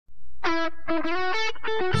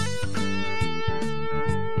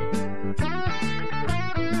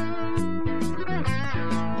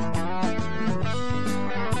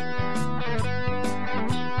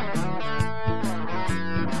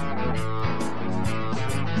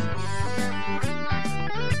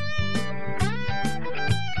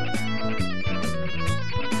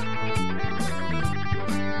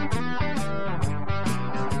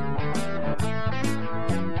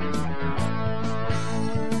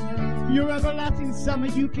Your everlasting summer,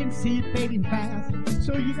 you can see it fading fast.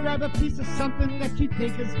 So you can have a piece of something that you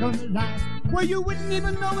think is gonna last. Well, you wouldn't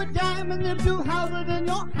even know a diamond if you held it in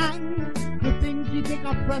your hand. The things you think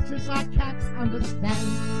are precious, I can't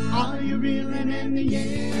understand. Are you reeling in the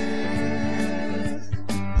years?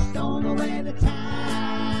 Stowing away the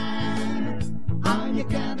time? Are you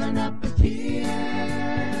gathering up the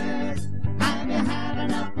tears? Have you had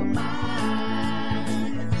enough of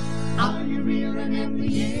mine? Are you reeling in the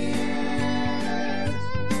years?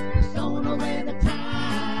 Stowing away the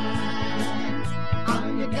time? Are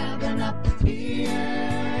you gathering up the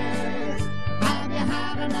tears? Have you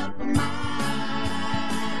had enough of mine?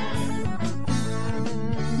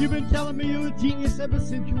 You've been telling me you're a genius ever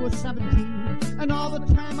since you were 17. And all the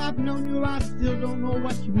time I've known you, I still don't know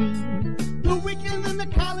what you mean. The weekend in the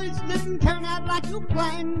college didn't turn out like you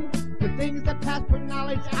planned. The things that pass for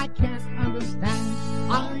knowledge I can't understand.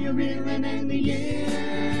 Are you reeling in the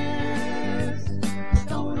years?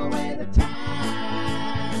 Stowing away the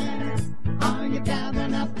time? Are you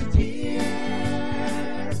gathering up the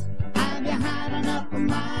tears? Have you had enough of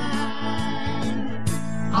mine?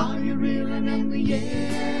 Are you reeling in the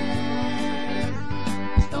years?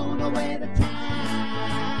 Stowing away the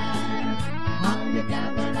time? Are you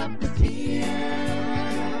gathering up the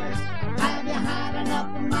tears? Have you had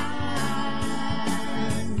enough of mine?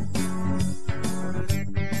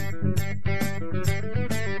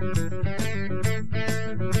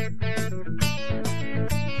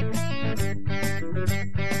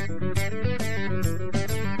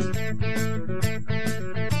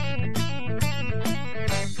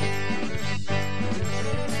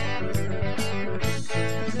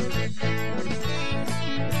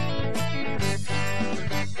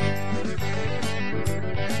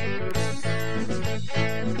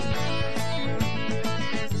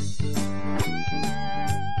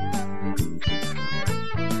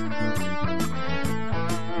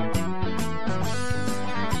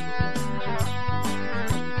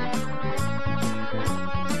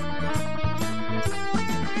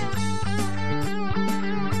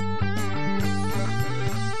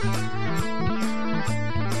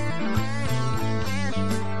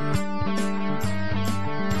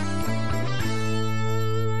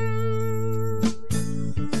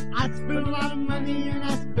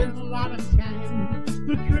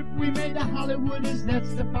 The trip we made to Hollywood is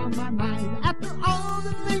next upon my mind. After all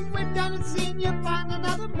the things we've done and seen you find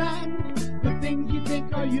another man. The things you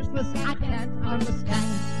think are useless I can't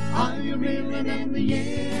understand. Are you reeling in the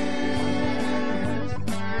years?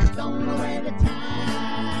 Stowing away the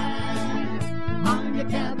time? Are you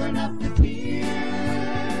gathering up the tears?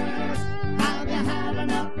 Have you had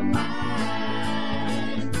enough of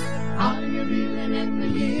mine? Are you reeling in the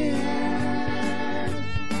years?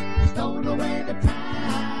 Stowing away the time?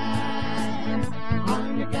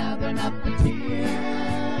 Are you gathering up the